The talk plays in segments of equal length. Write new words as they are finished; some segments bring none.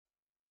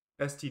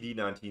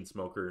ST19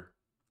 Smoker.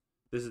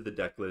 This is the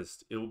deck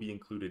list. It will be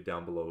included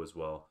down below as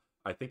well.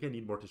 I think I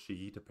need more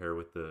TCG to pair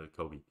with the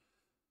Kobe.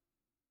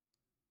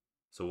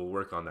 So we'll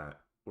work on that.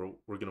 We're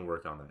going to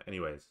work on that.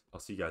 Anyways, I'll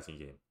see you guys in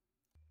game.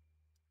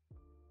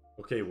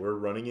 Okay, we're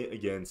running it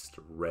against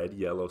Red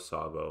Yellow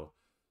Sabo,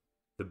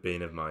 the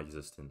bane of my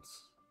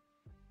existence.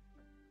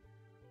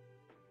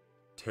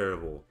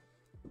 Terrible,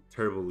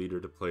 terrible leader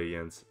to play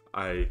against.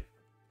 I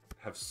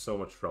have so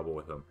much trouble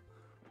with him.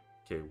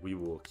 Okay, we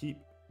will keep.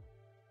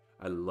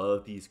 I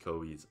love these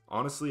Kobe's.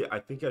 Honestly, I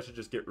think I should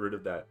just get rid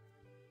of that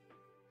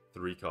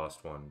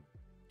 3-cost one,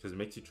 because it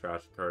makes you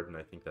trash a card, and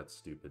I think that's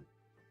stupid.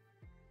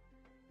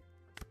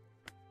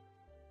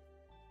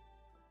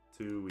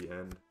 2, we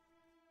end.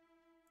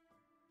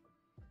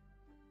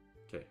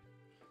 Okay.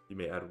 You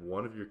may add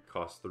one of your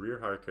cost 3 or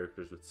higher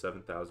characters with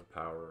 7,000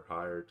 power or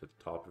higher to the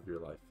top of your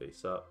life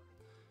face up.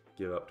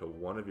 Give up to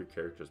one of your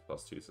characters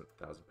plus 2,000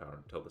 power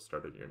until the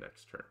start of your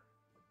next turn.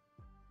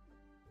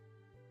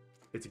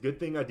 It's a good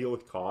thing I deal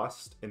with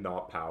cost and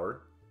not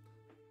power.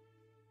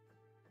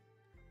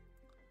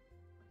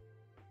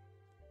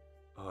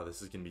 Oh,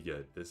 this is going to be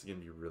good. This is going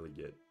to be really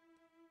good.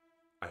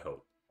 I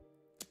hope.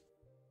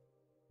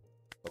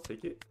 I'll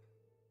take it.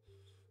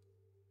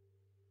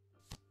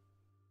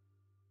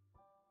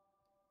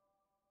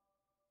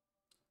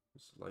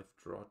 This life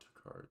draw 2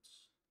 cards.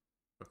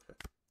 Okay.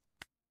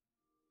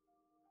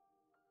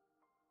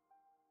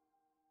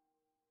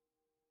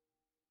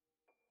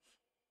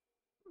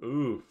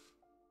 Oof.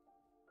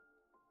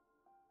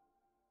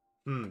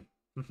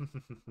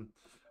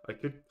 I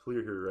could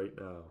clear her right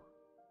now.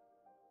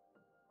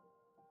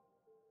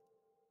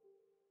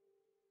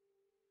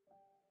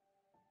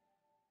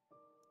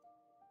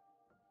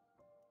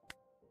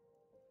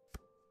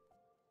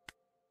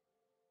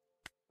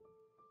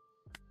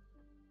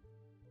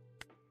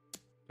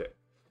 Okay.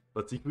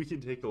 Let's see if we can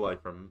take a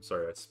life from him.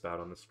 Sorry, I spat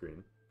on the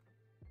screen.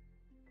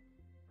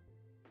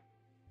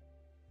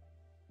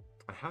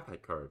 I have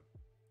that card.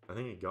 I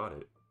think I got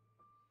it.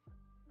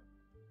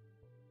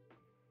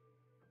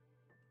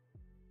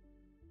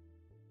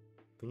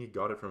 I think he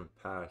got it from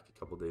a pack a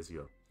couple days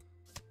ago.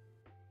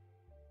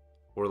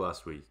 Or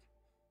last week.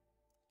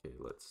 Okay,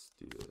 let's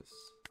do this.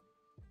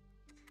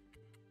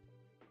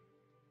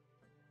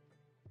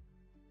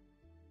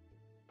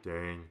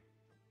 Dang.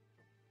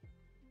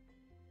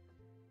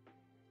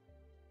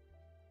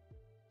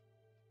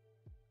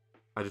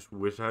 I just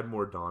wish I had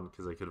more Dawn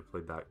because I could have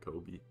played that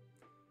Kobe.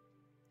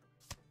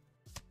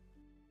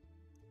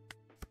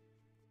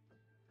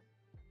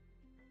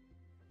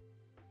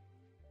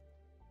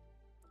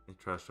 He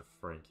trashed a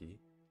Frankie.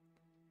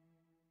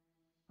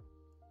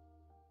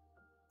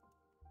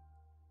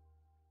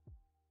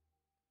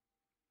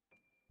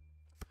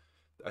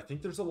 I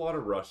think there's a lot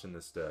of rush in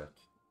this deck,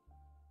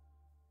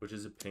 which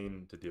is a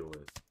pain to deal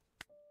with.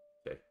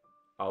 Okay,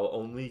 I'll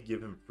only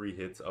give him free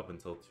hits up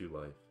until 2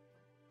 life.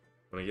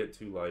 When I get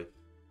 2 life,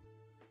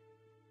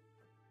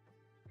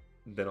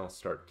 then I'll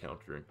start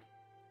countering.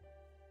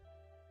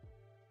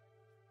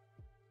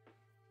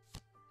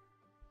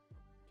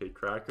 Okay,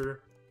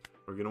 Cracker.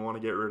 We're going to want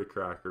to get rid of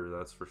Cracker,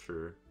 that's for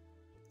sure.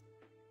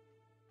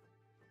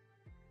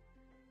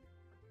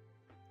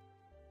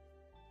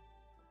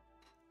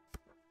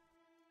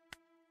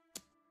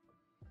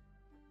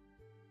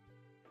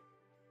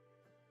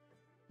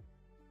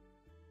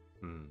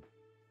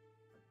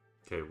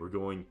 Okay, we're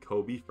going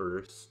Kobe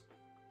first.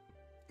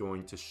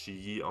 Going to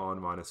Shigi on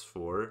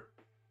 -4.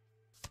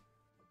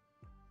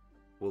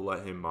 We'll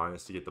let him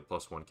minus to get the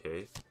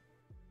 +1k.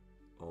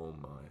 Oh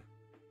my.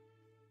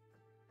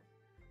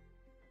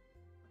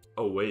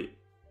 Oh, wait.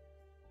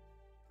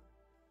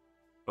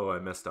 Oh, I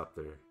messed up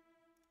there.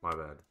 My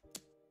bad.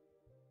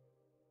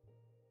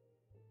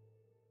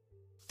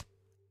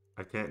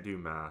 I can't do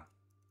math.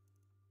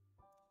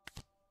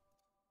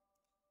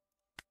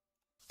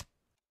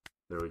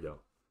 There we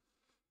go.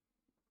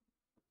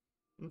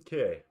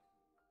 Okay.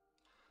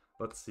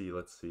 Let's see,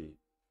 let's see.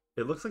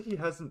 It looks like he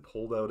hasn't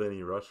pulled out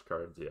any rush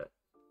cards yet.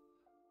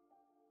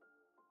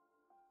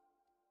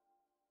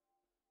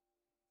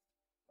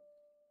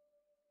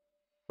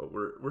 But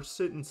we're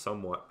sitting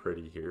somewhat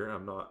pretty here.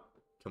 I'm not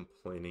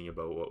complaining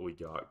about what we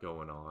got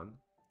going on.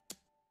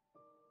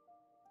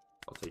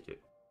 I'll take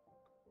it.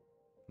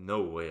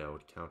 No way I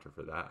would counter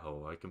for that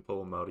hoe. I can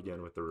pull him out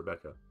again with the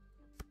Rebecca.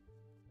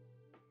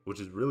 Which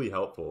is really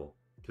helpful,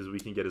 because we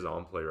can get his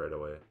on play right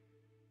away.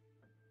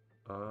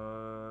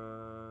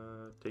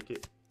 Take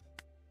it.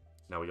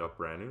 Now we got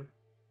brand new.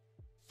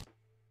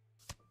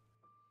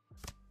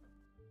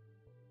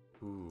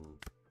 Ooh.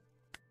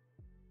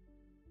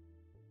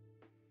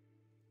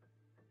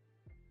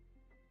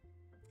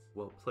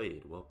 Well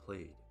played, well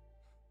played.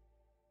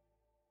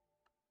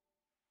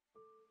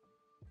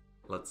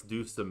 Let's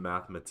do some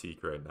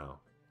mathematique right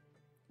now.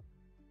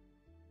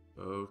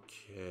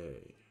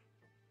 Okay.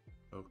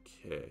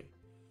 Okay.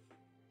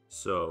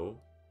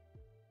 So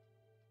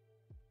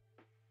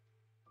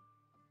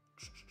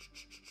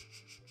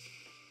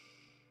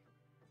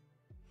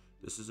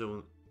this is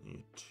only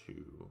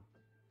 2.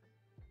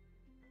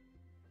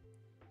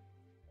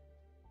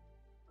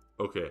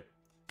 Okay.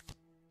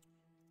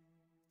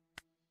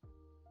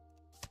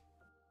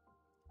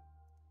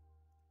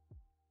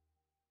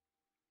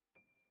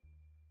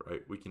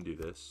 Right, we can do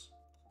this.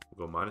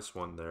 We'll go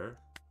 -1 there.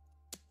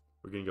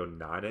 We're going to go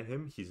 9 at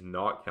him. He's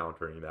not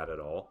countering that at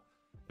all.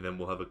 And then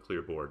we'll have a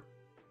clear board.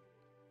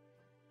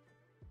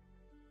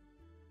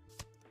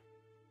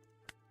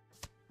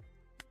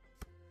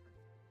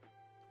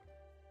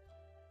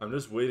 I'm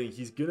just waiting.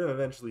 He's going to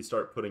eventually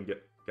start putting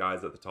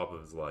guys at the top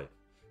of his life.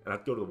 And I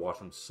have to go to the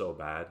washroom so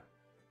bad.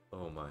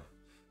 Oh my.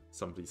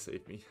 Somebody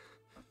save me.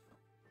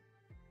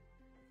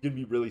 It's going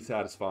to be really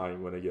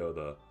satisfying when I go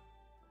the...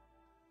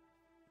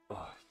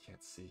 Oh, I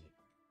can't see.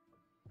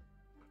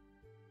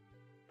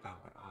 Oh,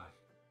 my eye.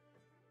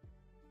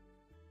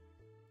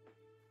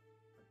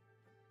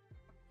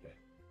 Okay.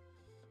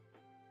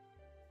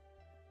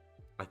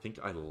 I think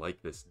I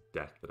like this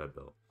deck that I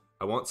built.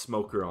 I want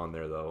Smoker on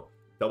there, though.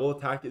 Double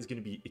attack is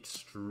going to be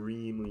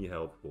extremely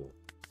helpful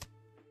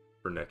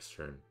for next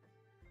turn.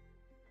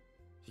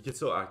 He can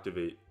still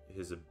activate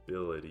his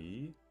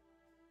ability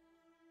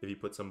if he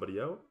puts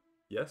somebody out.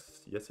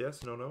 Yes, yes,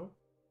 yes, no, no.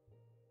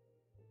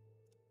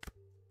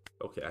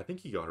 Okay, I think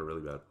he got a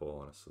really bad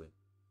pull, honestly.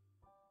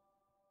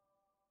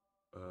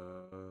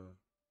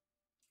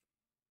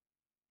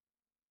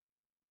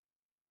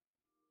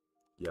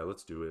 Yeah,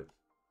 let's do it.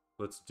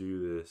 Let's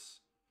do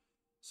this.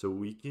 So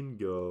we can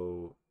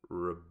go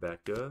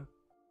Rebecca,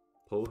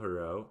 pull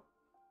her out.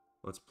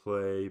 Let's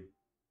play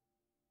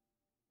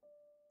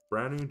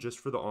brand new just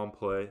for the on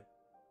play.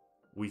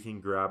 We can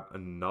grab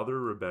another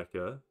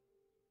Rebecca,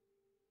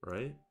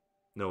 right?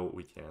 No,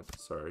 we can't.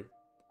 Sorry.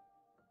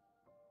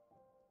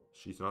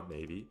 She's not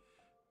maybe.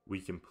 We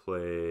can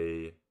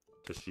play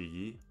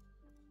Tashigi.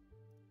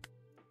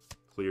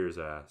 Clear his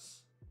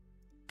ass.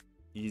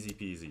 Easy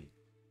peasy.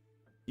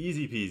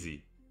 Easy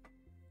peasy.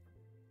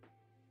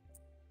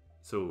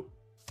 So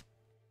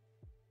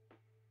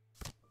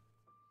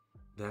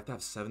they have to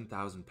have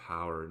 7,000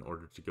 power in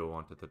order to go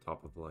onto the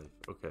top of life.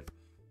 Okay.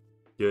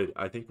 Good.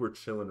 I think we're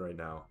chilling right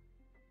now.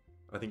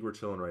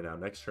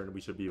 Next turn, we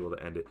should be able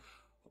to end it.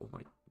 Oh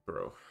my,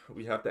 bro.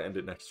 We have to end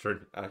it next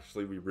turn.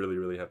 Actually, we really,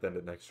 really have to end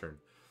it next turn.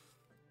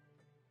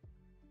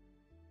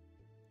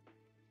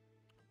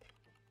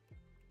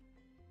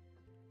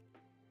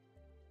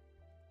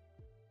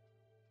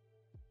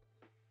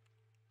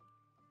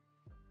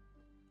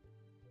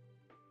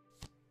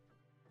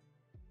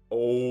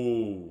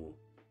 Oh.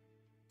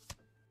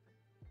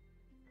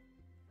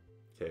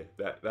 Okay,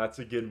 that's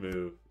a good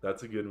move.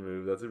 That's a good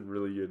move. That's a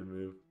really good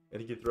move. And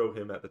he can throw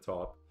him at the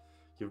top.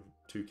 Give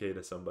 2k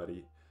to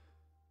somebody.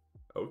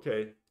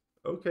 Okay.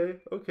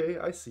 Okay. Okay.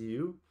 I see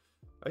you.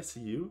 I see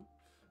you.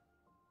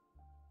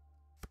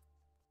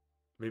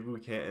 Maybe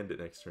we can't end it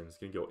next turn. It's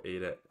going to go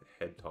 8 at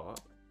head top.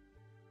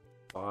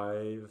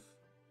 5.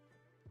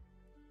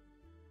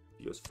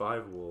 He goes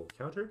 5, we'll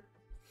counter.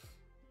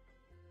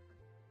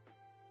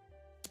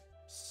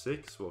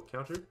 6, we'll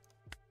counter.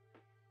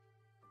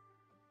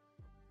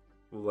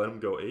 We'll let him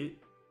go 8.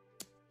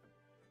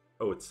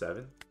 Oh, it's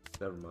 7.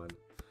 Never mind.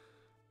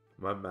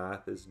 My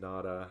math is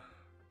not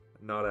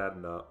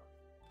adding up.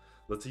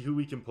 Let's see who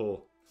we can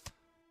pull.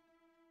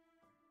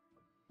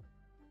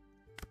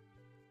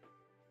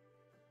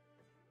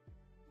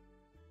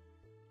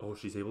 Oh,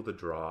 she's able to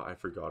draw. I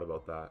forgot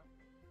about that.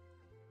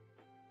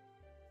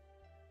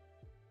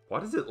 Why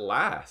does it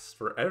last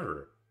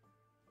forever?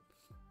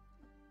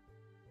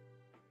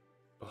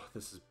 Oh,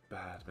 this is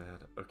bad, man.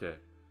 Okay.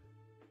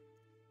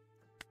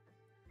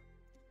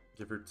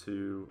 Give her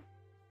 2.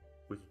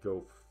 We could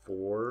go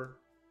 4.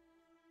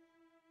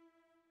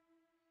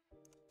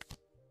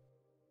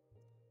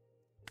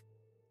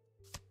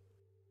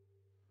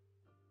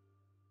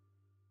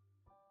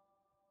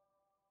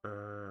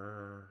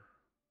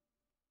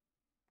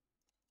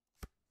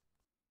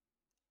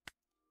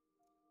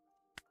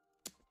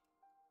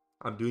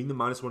 I'm doing the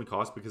 -1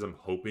 cost because I'm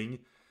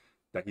hoping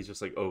that he's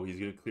just like, oh, he's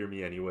going to clear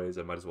me anyways.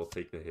 I might as well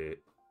take the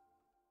hit.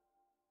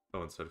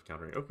 Oh, instead of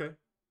countering. Okay.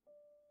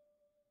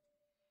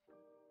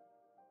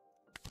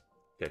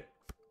 Okay.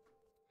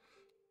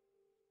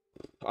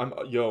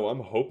 I'm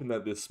hoping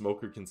that this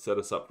Smoker can set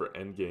us up for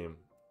endgame.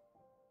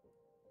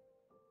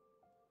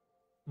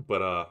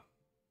 But,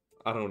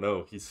 I don't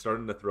know. He's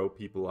starting to throw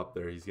people up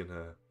there. He's going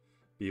to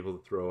be able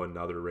to throw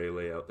another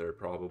Rayleigh out there,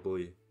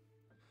 probably.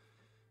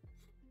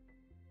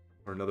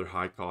 Or another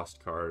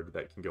high-cost card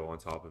that can go on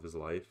top of his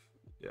life.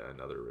 Yeah,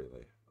 another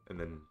Rayleigh. And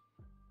then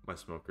my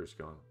Smoker's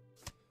gone.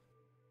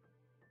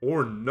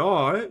 Or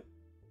not.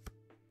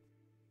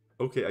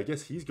 Okay, I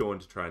guess he's going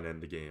to try and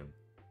end the game.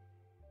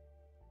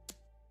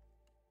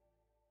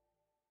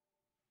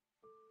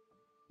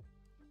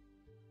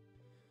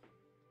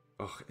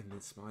 Oh, and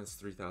it's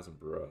 -3,000,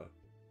 bruh.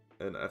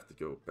 And I have to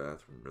go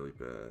bathroom really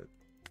bad.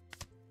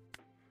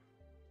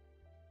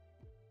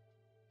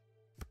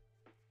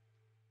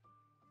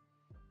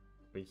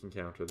 We can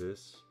counter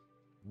this.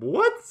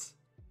 What?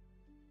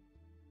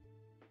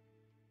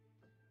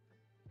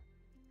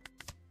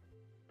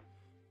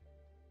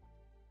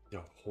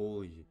 Yo,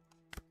 holy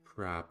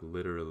crap,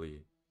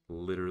 literally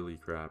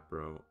crap,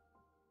 bro.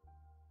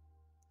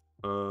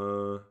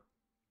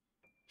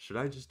 Should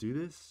I just do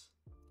this?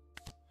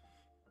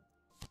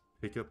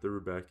 Pick up the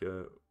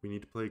Rebecca. We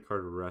need to play a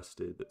card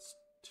Rested. That's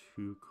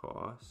 2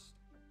 cost.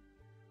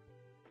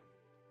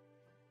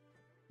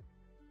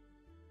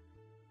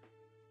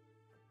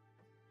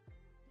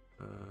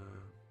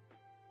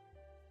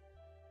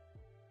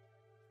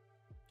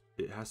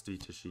 It has to be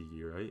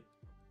TCG, right?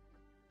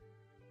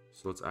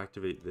 So let's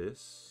activate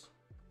this.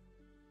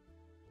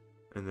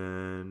 And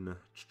then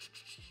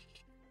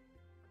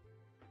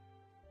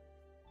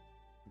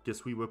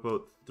guess we whip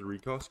out 3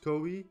 cost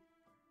Kobe.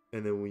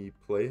 And then we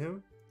play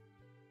him.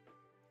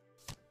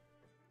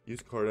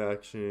 Use card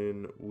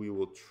action. We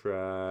will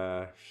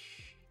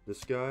trash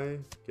this guy.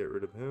 Get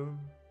rid of him.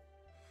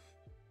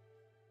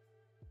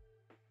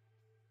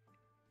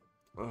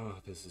 Oh,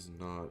 this is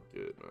not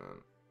good,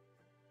 man.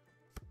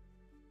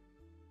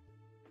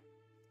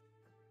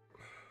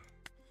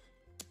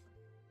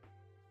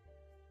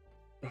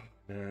 Oh,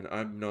 man,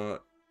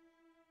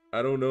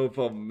 I don't know if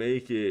I'll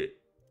make it.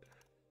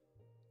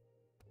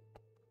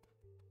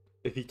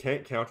 If he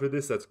can't counter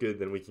this, that's good.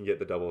 Then we can get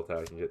the double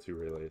attack and get 2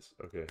 relays.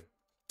 Okay.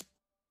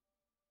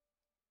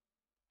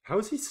 How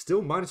is he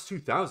still minus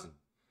 2,000?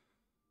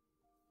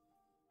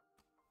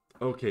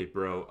 Okay,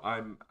 bro.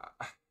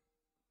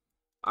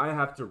 I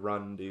have to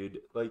run, dude.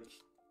 Like...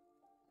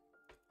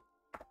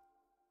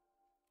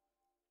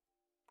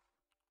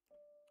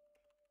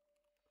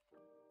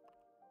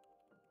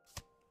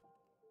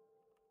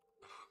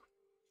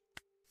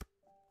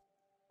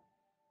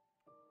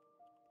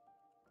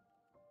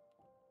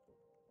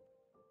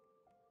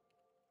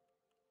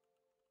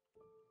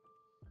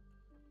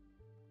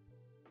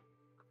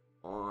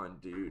 on,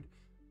 dude.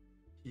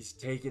 He's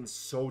taking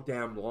so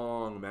damn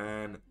long,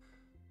 man.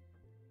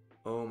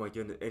 Oh my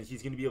goodness. And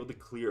he's gonna be able to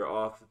clear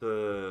off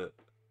the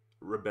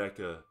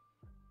Rebecca.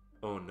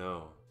 Oh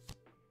no.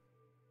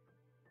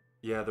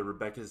 Yeah, the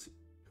Rebecca's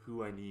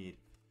who I need.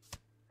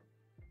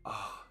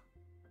 Ah, oh,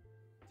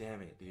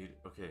 damn it, dude.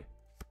 Okay.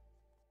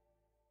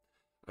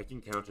 I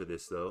can counter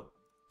this though,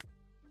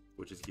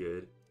 which is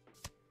good.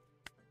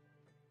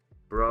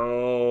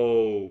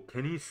 Bro,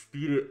 can you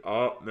speed it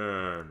up,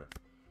 man?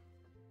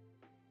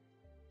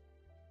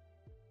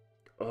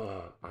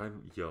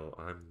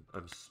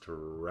 I'm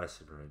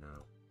stressing right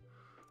now.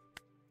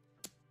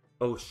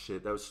 Oh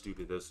shit, that was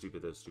stupid. That was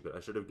stupid. That was stupid.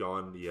 I should have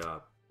gone the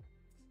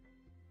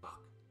fuck.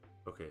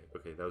 Okay,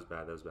 that was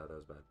bad. That was bad. That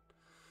was bad.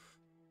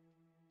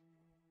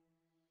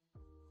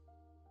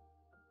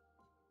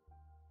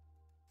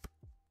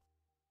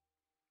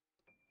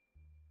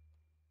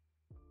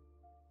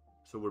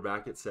 So we're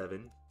back at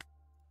 7.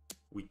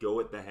 We go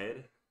at the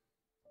head.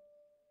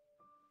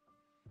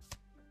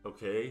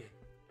 Okay.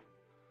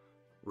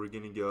 We're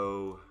gonna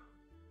go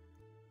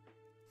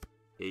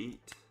 8.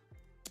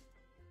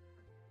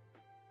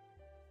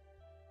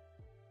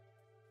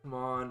 Come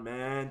on,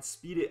 man.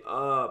 Speed it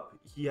up.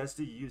 He has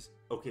to use...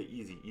 Okay,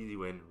 easy. Easy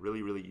win.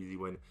 Really, really easy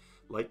win.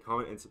 Like,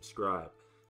 comment, and subscribe.